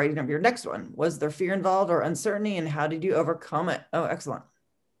tackle the writing of your next one? Was there fear involved or uncertainty, and how did you overcome it? Oh, excellent.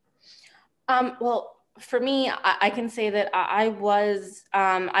 Well, for me, I can say that I was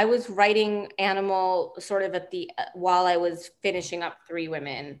writing Animal sort of while I was finishing up Three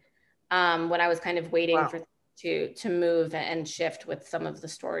Women, when I was kind of waiting for to move and shift with some of the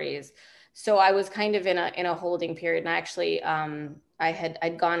stories. So I was kind of in a holding period, and actually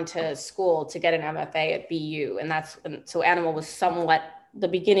I'd gone to school to get an MFA at BU, and so Animal was somewhat, the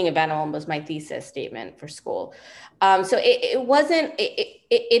beginning of Animal was my thesis statement for school. So it wasn't,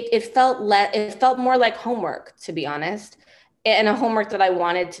 it felt more like homework, to be honest, and a homework that I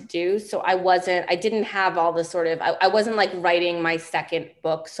wanted to do. So I didn't have all the sort of, I wasn't like writing my second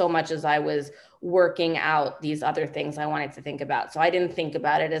book so much as I was working out these other things I wanted to think about. So I didn't think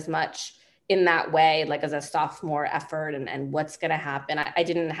about it as much in that way, like as a sophomore effort and what's going to happen. I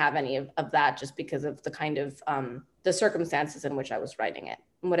didn't have any of that, just because of the kind of the circumstances in which I was writing it.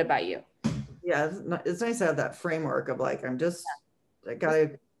 And what about you? Yeah, it's nice to have that framework of like, I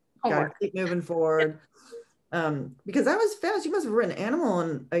gotta keep moving forward. Because that was fast. You must have written Animal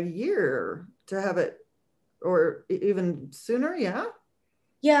in a year to have it, or even sooner.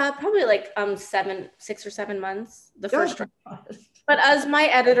 Yeah, probably like 6 or 7 months, the first draft. But as my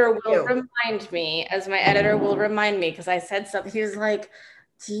editor will remind me, because I said something, he was like,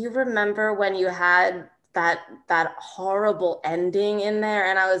 do you remember when you had that horrible ending in there?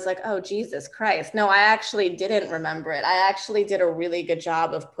 And I was like, oh, Jesus Christ. No, I actually didn't remember it. I actually did a really good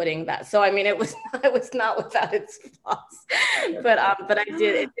job of putting that. So, I mean, it was not without its flaws, but I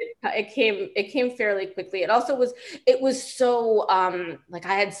did, it came fairly quickly. It was so, like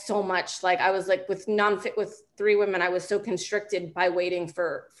I had so much, like I was like with Three Women, I was so constricted by waiting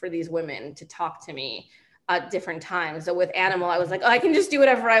for these women to talk to me at different times. So with Animal, I was like, oh, I can just do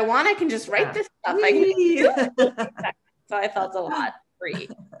whatever I want. I can just write this stuff. So I felt a lot free.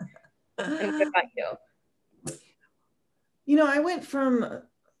 And what about you? I went from, it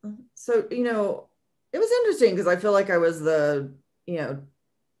was interesting because I feel like I was the,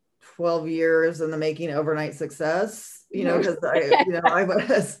 12 years in the making overnight success, because I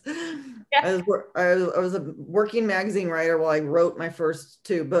was, I was a working magazine writer while I wrote my first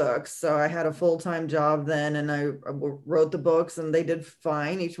 2 books. So I had a full-time job then, and I wrote the books, and they did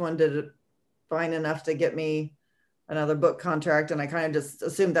fine. Each one did fine enough to get me another book contract. And I kind of just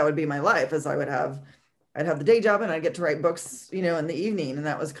assumed that would be my life, as I'd have the day job and I'd get to write books, in the evening. And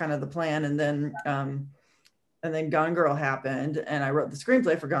that was kind of the plan. And then Gone Girl happened, and I wrote the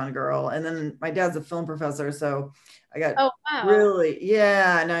screenplay for Gone Girl. And then my dad's a film professor, so I got really,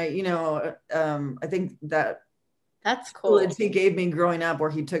 yeah. And I think that's cool. He gave me growing up,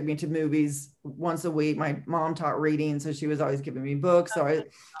 where he took me to movies once a week. My mom taught reading, so she was always giving me books. So I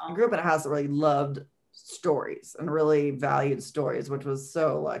grew up in a house that really loved stories and really valued stories, which was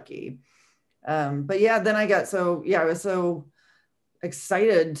so lucky. But yeah, then I was so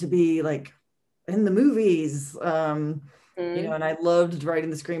excited to be like in the movies, and I loved writing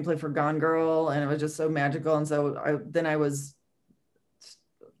the screenplay for Gone Girl, and it was just so magical. And so I was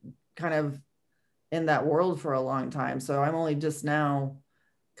kind of in that world for a long time. So I'm only just now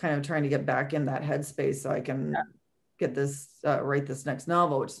kind of trying to get back in that headspace so I can get this, write this next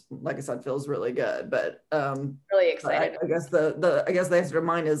novel, which, like I said, feels really good. But really excited. I guess the answer to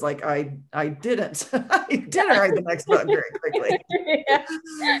mine is like I didn't I didn't write the next book very quickly.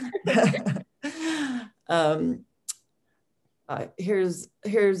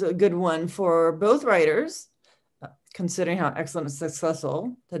 Here's a good one for both writers, considering how excellent and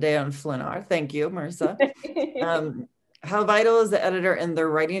successful Taddeo and Flynn are. Thank you, Marissa. How vital is the editor in their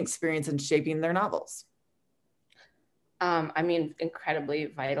writing experience in shaping their novels? I mean, incredibly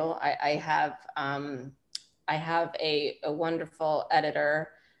vital. I have a wonderful editor,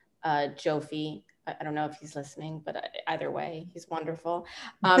 Jofi. I don't know if he's listening, but either way, he's wonderful.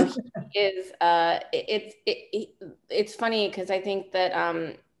 It's funny because I think that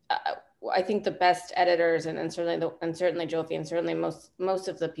I think the best editors, and certainly Jofi, and certainly most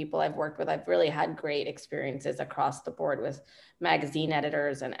of the people I've worked with, I've really had great experiences across the board with magazine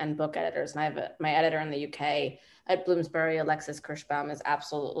editors and book editors. And I have my editor in the UK at Bloomsbury, Alexis Kirschbaum, is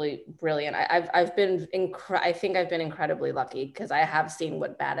absolutely brilliant. I think I've been incredibly lucky, because I have seen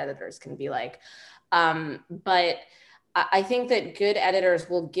what bad editors can be like. But I think that good editors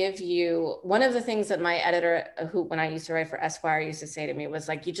will give you, one of the things that my editor, who, when I used to write for Esquire, used to say to me was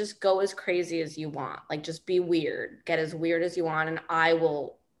like, you just go as crazy as you want, like just be weird, get as weird as you want, and I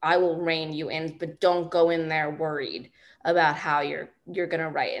will rein you in, but don't go in there worried about how you're gonna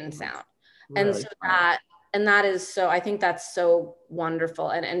write and sound. Really and so smart. that is so, I think that's so wonderful.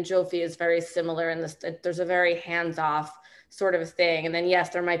 And Jofi is very similar in this, there's a very hands-off sort of thing. And then yes,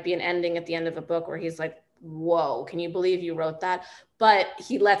 there might be an ending at the end of a book where he's like, whoa, can you believe you wrote that? But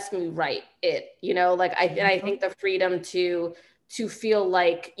he lets me write it, like I think the freedom to feel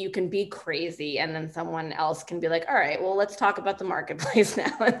like you can be crazy, and then someone else can be like, all right, well, let's talk about the marketplace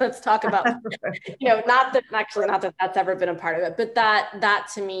now. And let's talk about, not that that's ever been a part of it, but that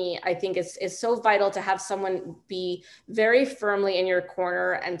to me, I think is so vital, to have someone be very firmly in your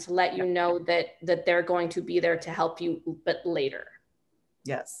corner and to let you know that they're going to be there to help you, but later.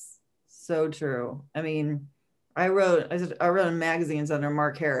 Yes. So true. I mean, I wrote in magazines under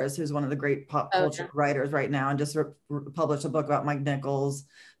Mark Harris, who's one of the great pop culture writers right now, and just published a book about Mike Nichols.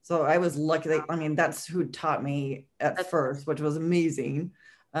 So I was lucky. That's who taught me at first, which was amazing.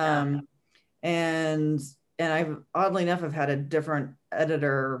 And I've, oddly enough, I've had a different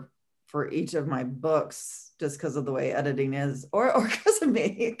editor for each of my books, just because of the way editing is, or because of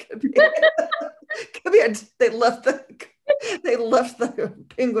me. It could be, they left the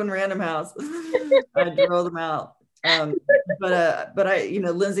Penguin Random House. I drove them out. But I,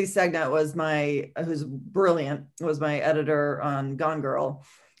 Lindsay Segnut who's brilliant, was my editor on Gone Girl.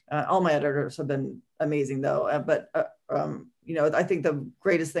 All my editors have been amazing though. I think the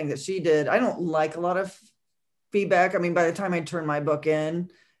greatest thing that she did, I don't like a lot of feedback. I mean, by the time I turn my book in,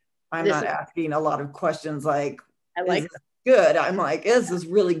 I'm not asking a lot of questions like, I like, is this good? I'm like, is this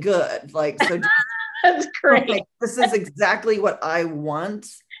really good? Like, so that's great. Like, this is exactly what I want.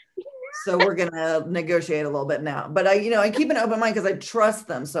 So we're going to negotiate a little bit now. But I keep an open mind because I trust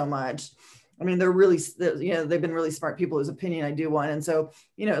them so much. I mean, they've been really smart people whose opinion I do want. And so,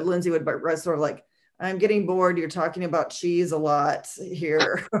 Lindsay would sort of like, I'm getting bored. You're talking about cheese a lot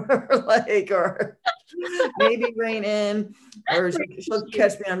here, or maybe rein in, or she'll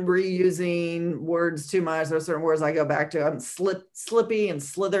catch me on reusing words too much. There's certain words I go back to. I'm slippy and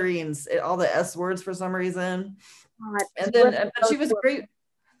slithery and all the S words for some reason. And then she was great.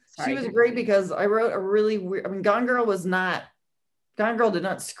 She was great because I wrote a really weird, Gone Girl did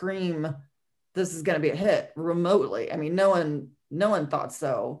not scream, this is going to be a hit remotely. No one thought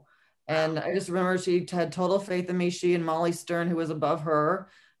so. And I just remember she had total faith in me. She and Molly Stern, who was above her,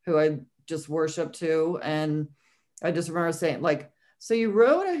 who I just worship too. And I just remember saying, like, so you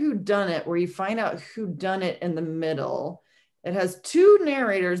wrote a whodunit where you find out whodunit in the middle. It has two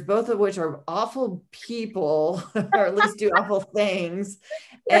narrators, both of which are awful people, or at least do awful things.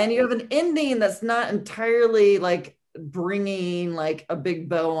 And you have an ending that's not entirely like bringing like a big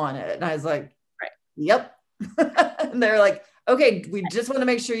bow on it. And I was like, right. Yep. And they're like, okay, we just want to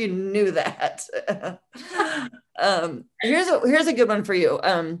make sure you knew that. Here's a good one for you.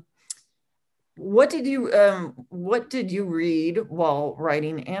 What did you read while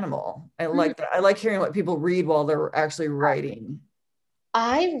writing Animal? I like that. I like hearing what people read while they're actually writing.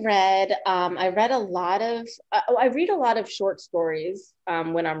 I read a lot of I read a lot of short stories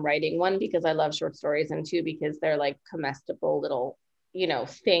when I'm writing. One, because I love short stories, and two, because they're like comestible little, you know,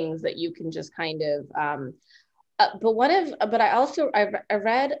 things that you can just kind of but I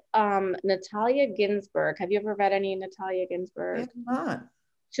read Natalia Ginsburg. Have you ever read any Natalia Ginsburg? I have not.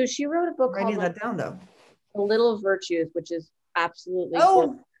 So she wrote a book called that down though. The Little Virtues, which is absolutely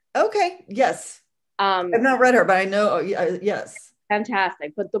gorgeous. Okay, yes. I've not read her, but I know. Yes,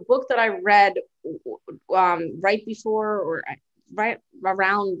 fantastic. But the book that I read right before or right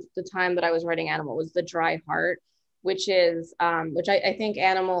around the time that I was writing Animal was The Dry Heart, which is which I think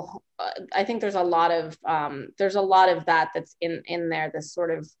Animal. I think there's a lot of that that's in there. This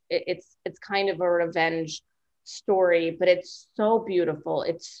sort of it's kind of a revenge story, but it's so beautiful.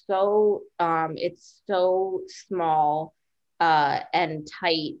 It's so small and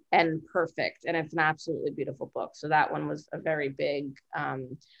tight and perfect, and it's an absolutely beautiful book. So that one was a very big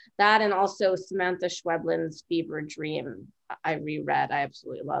that, and also Samantha Schweblin's Fever Dream I reread. I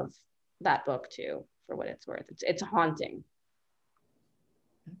absolutely love that book too, for what it's worth. It's haunting.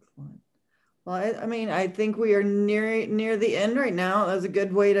 Excellent. Well, I mean, I think we are near the end right now. That was a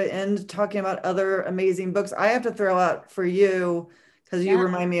good way to end talking about other amazing books. I have to throw out for you, because you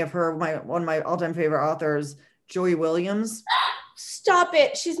remind me of her, one of my all-time favorite authors, Joy Williams. Stop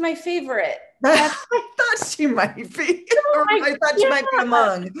it. She's my favorite. I thought she might be. I thought she might be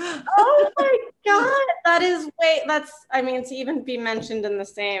among. Oh my God. That's, I mean, to even be mentioned in the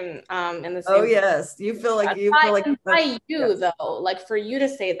same Oh yes. You feel like by you though, like for you to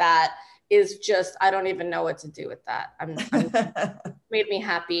say that is just, I don't even know what to do with that. I'm made me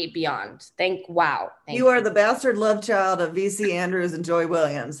happy beyond. Thank you are the bastard love child of VC Andrews and Joy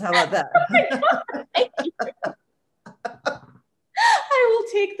Williams. How about that? Thank you. I will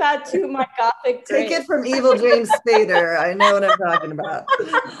take that to my Gothic grave. Take it from Evil James Spader. I know what I'm talking about.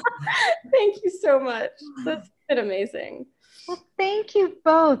 Thank you so much. That's been amazing. Well, thank you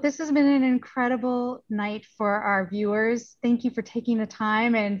both. This has been an incredible night for our viewers. Thank you for taking the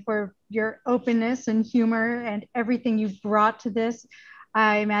time and for your openness and humor and everything you've brought to this.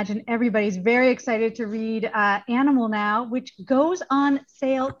 I imagine everybody's very excited to read Animal now, which goes on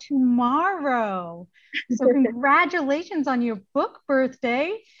sale tomorrow. So congratulations on your book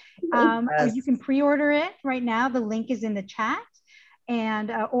birthday. Yes. You can pre-order it right now. The link is in the chat.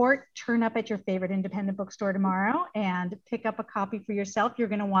 And or turn up at your favorite independent bookstore tomorrow and pick up a copy for yourself. You're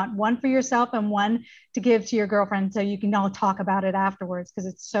going to want one for yourself and one to give to your girlfriend, so you can all talk about it afterwards,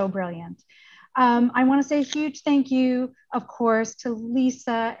 because it's so brilliant. I want to say a huge thank you, of course, to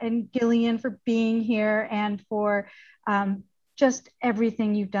Lisa and Gillian for being here and for just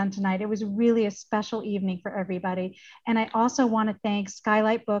everything you've done tonight. It was really a special evening for everybody. And I also want to thank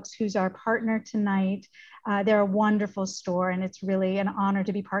Skylight Books, who's our partner tonight. They're a wonderful store, and it's really an honor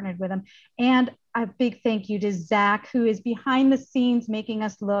to be partnered with them. And a big thank you to Zach, who is behind the scenes making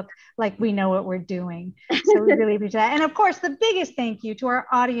us look like we know what we're doing. So we really appreciate that. And of course, the biggest thank you to our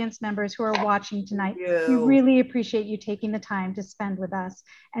audience members who are watching tonight. We really appreciate you taking the time to spend with us,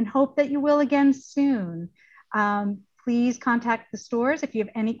 and hope that you will again soon. Please contact the stores if you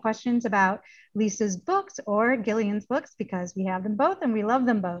have any questions about Lisa's books or Gillian's books, because we have them both and we love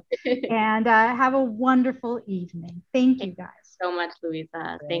them both. And have a wonderful evening. Thank you guys so much,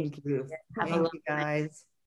 Louisa. Thank you. Thank you guys.